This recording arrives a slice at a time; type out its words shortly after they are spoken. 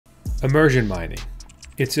Immersion mining.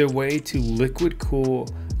 It's a way to liquid cool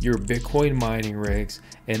your Bitcoin mining rigs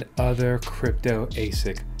and other crypto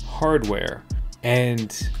ASIC hardware.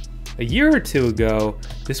 And a year or two ago,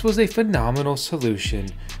 this was a phenomenal solution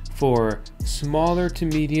for smaller to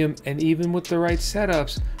medium, and even with the right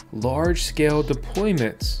setups, large scale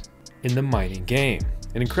deployments in the mining game.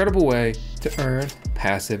 An incredible way to earn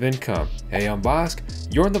passive income. Hey, I'm Vosk,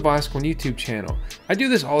 you're on the VoskCoin YouTube channel. I do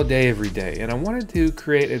this all day, every day, and I wanted to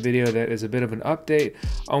create a video that is a bit of an update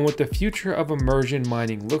on what the future of immersion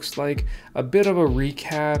mining looks like, a bit of a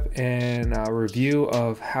recap and a review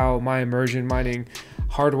of how my immersion mining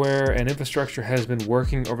hardware and infrastructure has been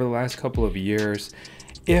working over the last couple of years.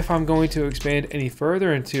 If I'm going to expand any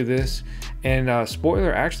further into this, and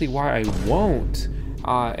spoiler, actually why I won't,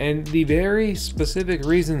 and the very specific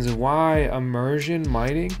reasons why immersion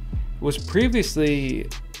mining was previously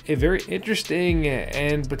a very interesting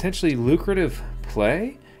and potentially lucrative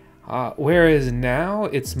play, whereas now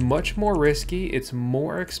it's much more risky, it's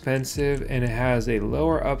more expensive, and it has a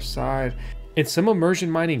lower upside, and some immersion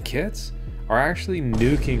mining kits are actually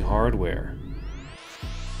nuking hardware.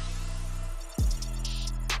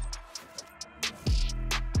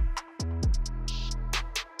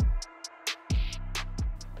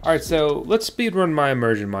 All right, so let's speed run my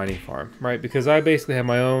immersion mining farm, right? Because I basically have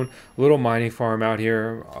my own little mining farm out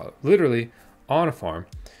here, literally on a farm.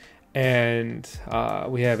 And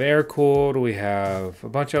we have air cooled, we have a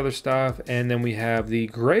bunch of other stuff, and then we have the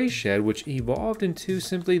gray shed, which evolved into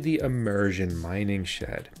simply the immersion mining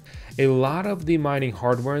shed. A lot of the mining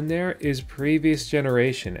hardware in there is previous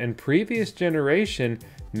generation, and previous generation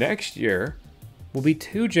next year will be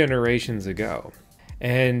 2 generations ago.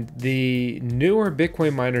 And the newer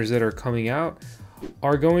Bitcoin miners that are coming out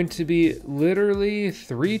are going to be literally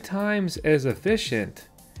 3 times as efficient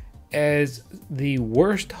as the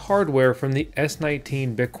worst hardware from the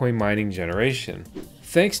S19 Bitcoin mining generation.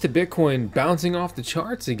 Thanks to Bitcoin bouncing off the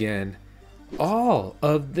charts again, all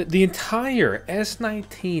of the entire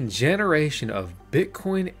S19 generation of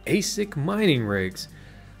Bitcoin ASIC mining rigs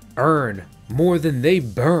earn more than they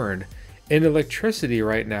burn in electricity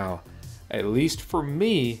right now. At least for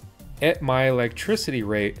me, at my electricity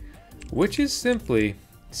rate, which is simply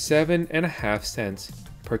 7.5 cents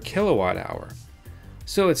per kilowatt hour.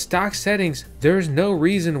 So at stock settings, there's no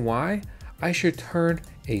reason why I should turn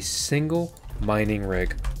a single mining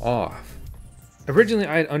rig off. Originally,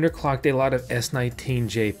 I had underclocked a lot of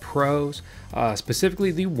S19J Pros,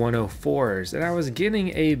 specifically the 104s, and I was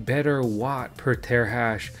getting a better watt per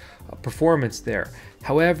terahash performance there.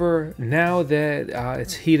 However, now that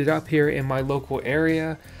it's heated up here in my local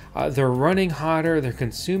area, they're running hotter, they're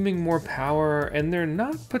consuming more power, and they're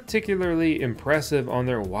not particularly impressive on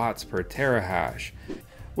their watts per terahash.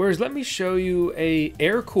 Whereas let me show you a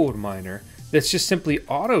air-cooled miner that's just simply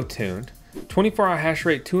auto-tuned, 24-hour hash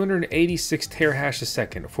rate, 286 terahash a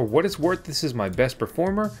second. For what it's worth, this is my best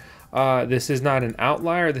performer. This is not an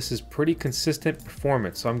outlier, this is pretty consistent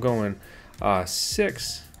performance. So I'm going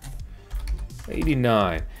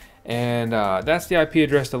 689, and that's the IP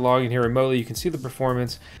address to log in here remotely. You can see the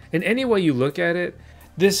performance, and any way you look at it,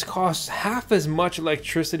 this costs half as much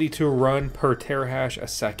electricity to run per terahash a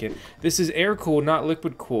second. This is air cooled, not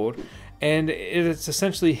liquid cooled, and it's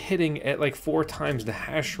essentially hitting at like 4 times the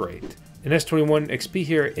hash rate. And S21 XP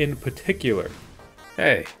here in particular.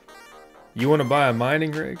 Hey, you want to buy a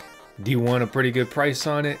mining rig? Do you want a pretty good price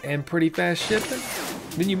on it and pretty fast shipping?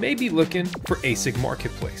 Then you may be looking for ASIC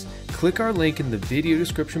Marketplace. Click our link in the video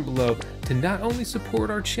description below to not only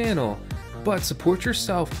support our channel, but support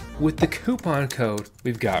yourself with the coupon code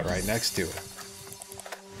we've got right next to it.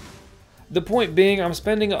 The point being, I'm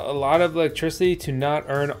spending a lot of electricity to not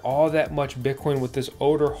earn all that much Bitcoin with this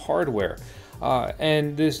older hardware.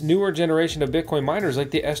 And this newer generation of Bitcoin miners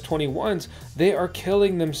like the S21s, they are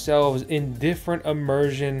killing themselves in different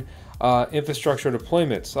immersion infrastructure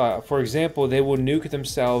deployments. For example, they will nuke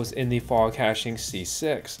themselves in the fog hashing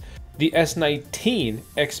C6. The S19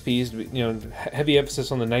 XPs, you know, heavy emphasis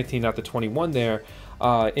on the 19, not the 21 there.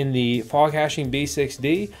 In the fog hashing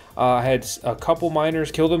B6D, I had a couple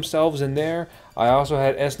miners kill themselves in there. I also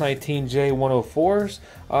had S19J 104s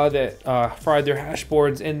that fried their hash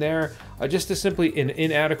boards in there. Just to simply an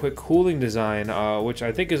inadequate cooling design, which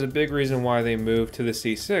I think is a big reason why they moved to the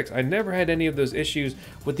C6. I never had any of those issues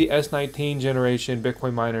with the S19 generation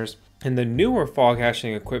Bitcoin miners and the newer fog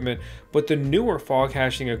hashing equipment, but the newer fog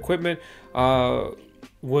hashing equipment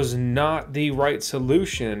was not the right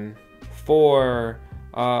solution for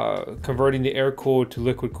converting the air-cooled to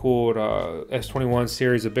liquid-cooled S21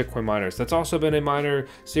 series of Bitcoin miners. That's also been a miner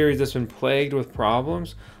series that's been plagued with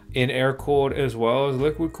problems in air-cooled as well as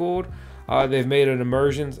liquid-cooled. they've made an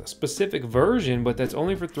immersion specific version, but that's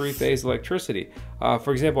only for 3-phase electricity.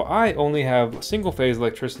 For example, I only have single-phase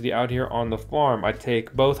electricity out here on the farm. I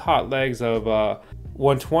take both hot legs of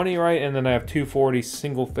 120, right, and then I have 240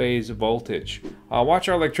 single-phase voltage. Watch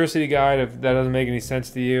our electricity guide if that doesn't make any sense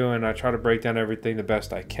to you, and I try to break down everything the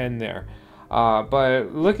best I can there.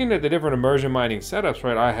 But looking at the different immersion mining setups,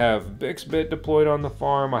 right, I have Bixbit deployed on the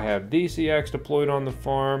farm, I have DCX deployed on the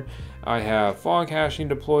farm, I have fog hashing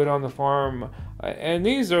deployed on the farm, and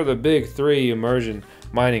these are the big 3 immersion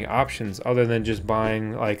mining options, other than just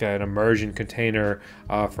buying like an immersion container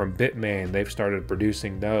from Bitmain. They've started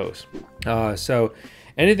producing those. So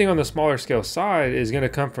anything on the smaller scale side is going to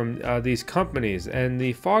come from these companies, and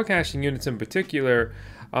the fog hashing units in particular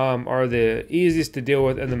are the easiest to deal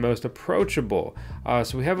with and the most approachable.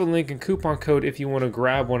 So we have a link and coupon code if you want to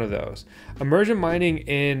grab one of those. Immersion mining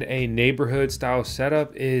in a neighborhood style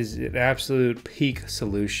setup is an absolute peak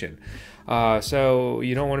solution. So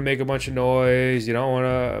you don't want to make a bunch of noise, you don't want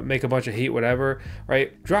to make a bunch of heat, whatever,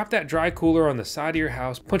 right? Drop that dry cooler on the side of your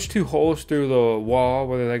house, punch 2 holes through the wall,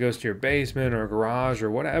 whether that goes to your basement or garage or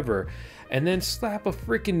whatever, and then slap a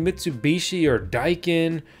freaking Mitsubishi or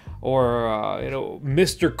Daikin or you know,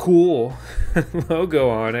 Mr. Cool logo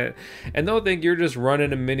on it, and they'll think you're just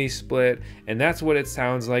running a mini split, and that's what it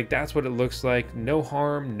sounds like, that's what it looks like. No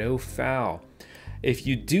harm, no foul. If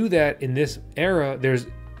you do that in this era, there's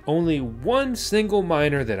only one single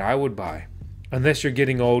miner that I would buy, unless you're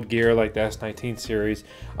getting old gear like the S19 series,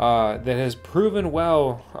 that has proven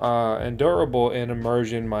well and durable in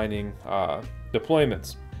immersion mining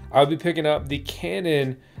deployments. I'll be picking up the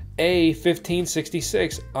Canon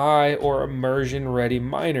A1566i or immersion ready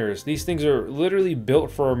miners. These things are literally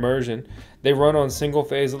built for immersion. They run on single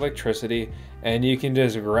phase electricity, and you can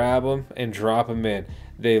just grab them and drop them in.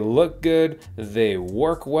 They look good, they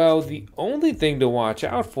work well. The only thing to watch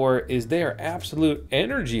out for is they are absolute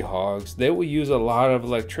energy hogs. They will use a lot of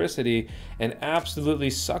electricity and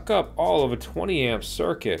absolutely suck up all of a 20 amp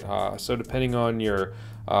circuit. So depending on your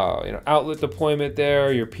outlet deployment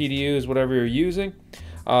there, your PDUs, whatever you're using,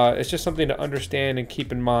 it's just something to understand and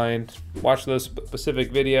keep in mind. Watch those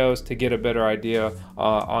specific videos to get a better idea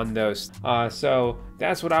on those. So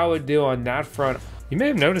that's what I would do on that front. You may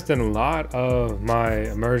have noticed in a lot of my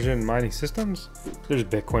immersion mining systems, there's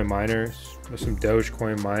Bitcoin miners, there's some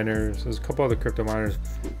Dogecoin miners, there's a couple other crypto miners,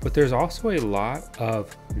 but there's also a lot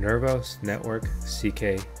of Nervos Network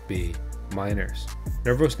CKB miners.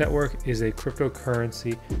 Nervos Network is a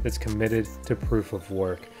cryptocurrency that's committed to proof of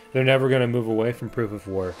work. They're never going to move away from proof of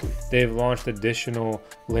work. They've launched additional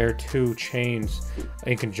layer 2 chains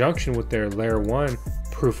in conjunction with their layer 1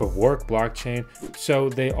 proof of work blockchain. So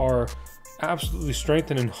they are absolutely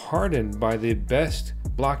strengthened and hardened by the best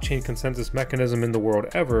blockchain consensus mechanism in the world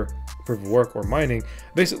ever, proof of work or mining.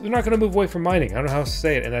 Basically, they're not going to move away from mining. I don't know how to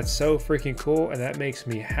say it, and that's so freaking cool, and that makes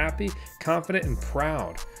me happy, confident, and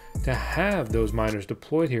proud to have those miners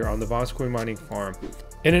deployed here on the VoskCoin mining farm.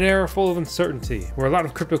 In an era full of uncertainty, where a lot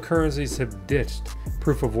of cryptocurrencies have ditched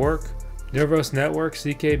proof of work, Nervos Network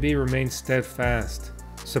CKB remains steadfast,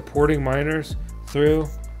 supporting miners through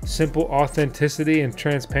simple authenticity and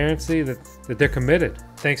transparency that they're committed.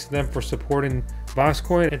 Thanks to them for supporting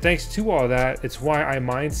VoskCoin, and thanks to all that, it's why I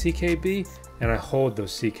mine CKB and I hold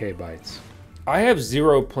those CK bytes. I have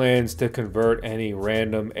zero plans to convert any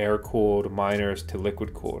random air-cooled miners to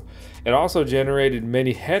liquid-cooled. It also generated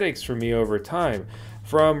many headaches for me over time.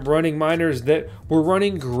 From running miners that were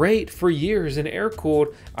running great for years in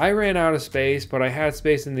air-cooled, I ran out of space, but I had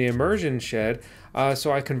space in the immersion shed,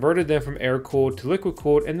 so I converted them from air-cooled to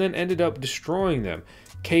liquid-cooled and then ended up destroying them.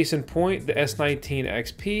 Case in point, the S19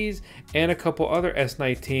 XPs and a couple other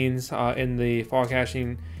S19s in the fog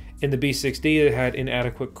hashing in the B6D that had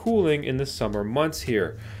inadequate cooling in the summer months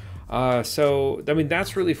here. So, I mean,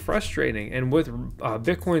 that's really frustrating. And with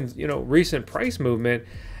Bitcoin's, recent price movement,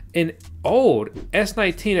 an old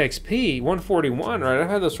S19 XP 141, right? I've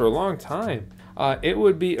had this for a long time. It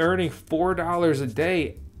would be earning $4 a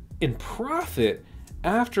day in profit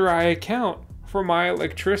after I account for my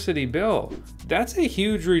electricity bill. That's a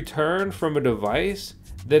huge return from a device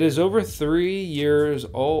that is over 3 years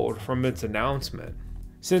old from its announcement.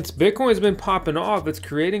 Since Bitcoin's been popping off, it's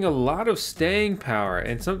creating a lot of staying power,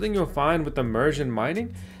 and something you'll find with immersion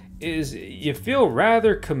mining is you feel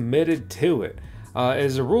rather committed to it.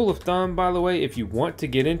 As a rule of thumb, by the way, if you want to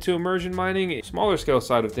get into immersion mining, smaller scale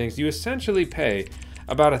side of things, you essentially pay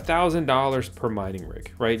about $1,000 per mining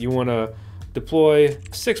rig, right? You want to deploy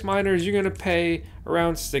 6 miners, you're going to pay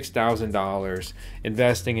around $6,000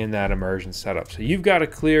 investing in that immersion setup. So you've got to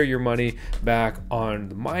clear your money back on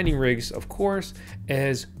the mining rigs, of course,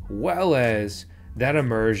 as well as that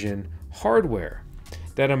immersion hardware,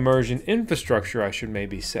 that immersion infrastructure, I should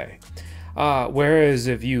maybe say. Whereas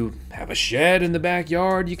if you have a shed in the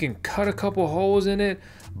backyard, you can cut a couple holes in it,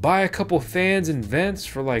 buy a couple fans and vents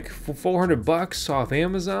for like 400 bucks off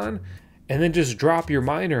Amazon, and then just drop your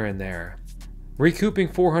miner in there, recouping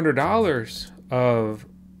 $400 of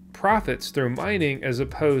profits through mining as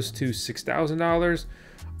opposed to $6,000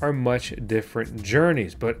 are much different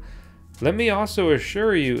journeys. But let me also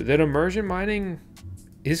assure you that immersion mining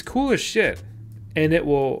is cool as shit, and it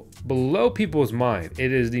will blow people's mind.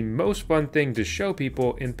 It is the most fun thing to show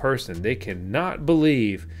people in person. They cannot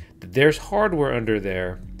believe that there's hardware under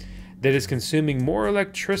there that is consuming more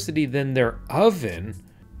electricity than their oven,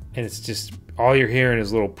 and it's just all you're hearing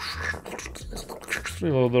is little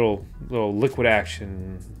liquid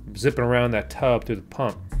action zipping around that tub through the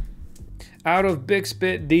pump. Out of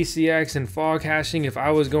Bixbit, DCX, and fog hashing, if I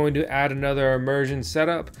was going to add another immersion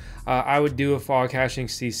setup, I would do a fog hashing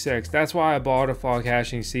C6. That's why I bought a fog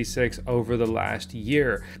hashing C6 over the last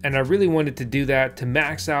year. And I really wanted to do that to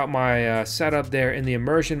max out my setup there in the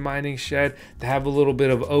immersion mining shed, to have a little bit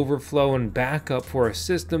of overflow and backup for a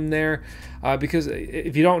system there. Because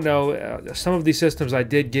if you don't know, some of these systems I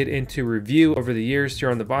did get into review over the years here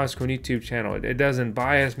on the VoskCoin YouTube channel. It doesn't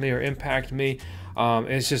bias me or impact me.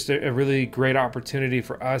 It's just a really great opportunity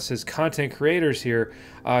for us as content creators here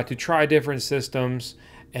to try different systems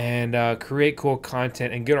and create cool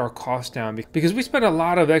content and get our costs down, because we spend a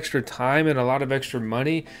lot of extra time and a lot of extra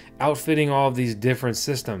money outfitting all of these different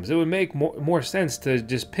systems. It would make more sense to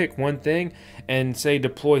just pick one thing and say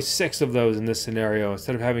deploy 6 of those in this scenario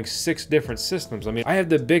instead of having 6 different systems. I mean, I have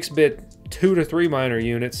the Bixbit 2 to 3 miner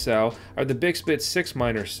unit cell, I have the Bixbit 6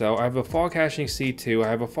 miner cell, I have a fog hashing C2, I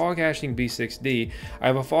have a fog hashing B6D, I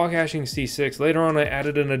have a fog hashing C6. Later on I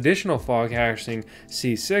added an additional fog hashing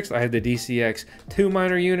C6. I have the DCX 2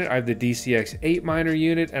 miner unit, I have the DCX 8 miner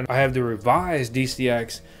unit, and I have the revised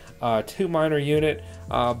DCX 2 miner unit,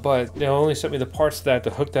 but they only sent me the parts to that to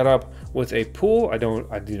hook that up with a pool. I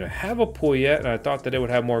do not have a pool yet, and I thought that it would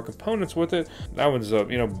have more components with it. That one's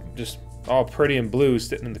just all pretty and blue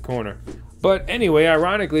sitting in the corner. But anyway,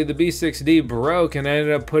 ironically, the B6D broke, and I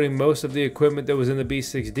ended up putting most of the equipment that was in the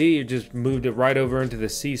B6D, just moved it right over into the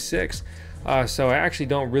C6. So I actually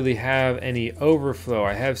don't really have any overflow.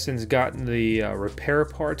 I have since gotten the repair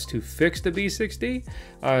parts to fix the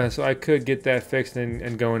B6D, so I could get that fixed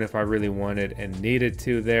and going if I really wanted and needed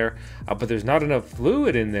to there. But there's not enough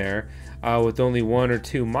fluid in there with only 1 or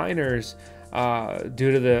 2 miners,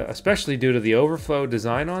 especially due to the overflow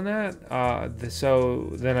design on that. So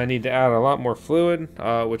then I need to add a lot more fluid,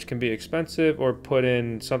 which can be expensive, or put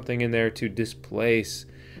in something in there to displace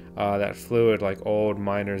that fluid, like old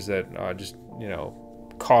miners that just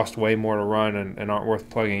cost way more to run and aren't worth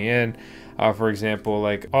plugging in. For example,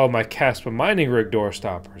 like all my Caspa mining rig door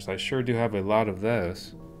stoppers. I sure do have a lot of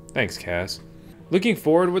those. Thanks, Cass. Looking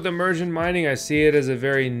forward with immersion mining, I see it as a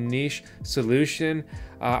very niche solution.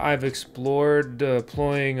 I've explored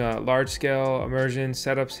deploying large-scale immersion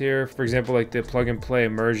setups here. For example, like the plug-and-play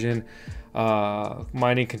immersion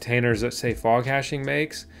mining containers that, say, fog hashing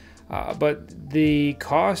makes. But the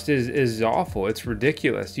cost is awful. It's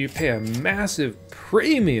ridiculous. You pay a massive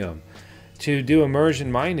premium to do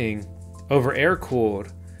immersion mining over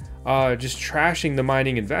air-cooled, just trashing the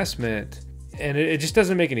mining investment. And it just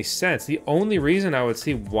doesn't make any sense. The only reason I would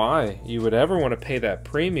see why you would ever want to pay that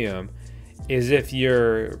premium is if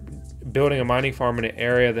you're building a mining farm in an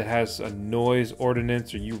area that has a noise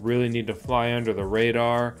ordinance, or you really need to fly under the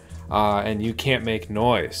radar and you can't make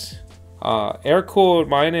noise. Air-cooled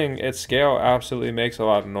mining at scale absolutely makes a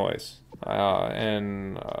lot of noise,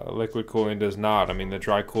 and liquid cooling does not. I mean, the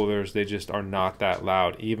dry coolers, they just are not that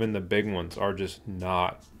loud. Even the big ones are just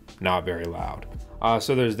not very loud.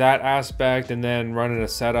 So there's that aspect, and then running a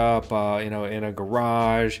setup, in a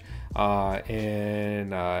garage,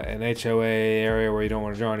 in an HOA area where you don't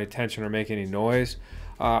want to draw any attention or make any noise.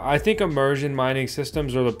 I think immersion mining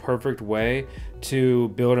systems are the perfect way to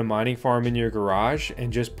build a mining farm in your garage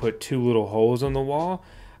and just put 2 little holes on the wall,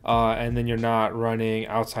 and then you're not running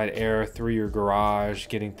outside air through your garage,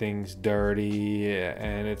 getting things dirty,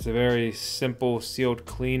 and it's a very simple, sealed,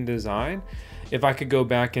 clean design. If I could go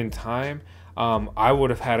back in time, I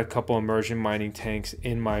would have had a couple immersion mining tanks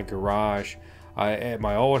in my garage at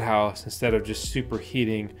my old house, instead of just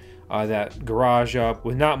superheating that garage up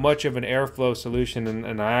with not much of an airflow solution,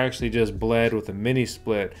 and I actually just bled with a mini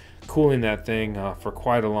split, cooling that thing for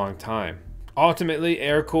quite a long time. Ultimately,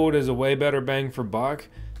 air-cooled is a way better bang for buck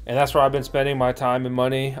And that's where I've been spending my time and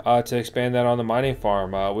money to expand that on the mining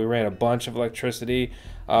farm. We ran a bunch of electricity,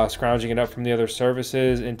 scrounging it up from the other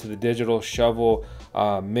services into the digital shovel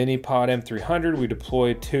mini pod M300. We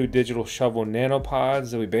deployed 2 digital shovel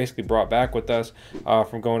nanopods that we basically brought back with us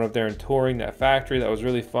from going up there and touring that factory. That was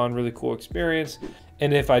really fun, really cool experience.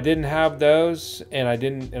 And if I didn't have those and I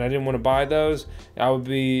didn't want to buy those, I would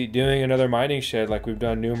be doing another mining shed like we've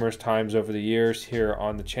done numerous times over the years here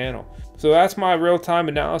on the channel. So that's my real-time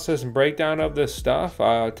analysis and breakdown of this stuff.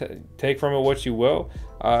 Take from it what you will.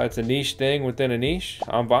 It's a niche thing within a niche.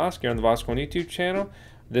 I'm Vosk, you're on the VoskCoin YouTube channel.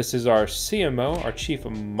 This is our CMO, our Chief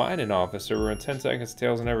Mining Officer. We're in 10 seconds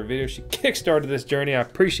tails in every video. She kickstarted this journey. I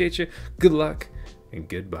appreciate you. Good luck and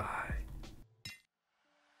goodbye.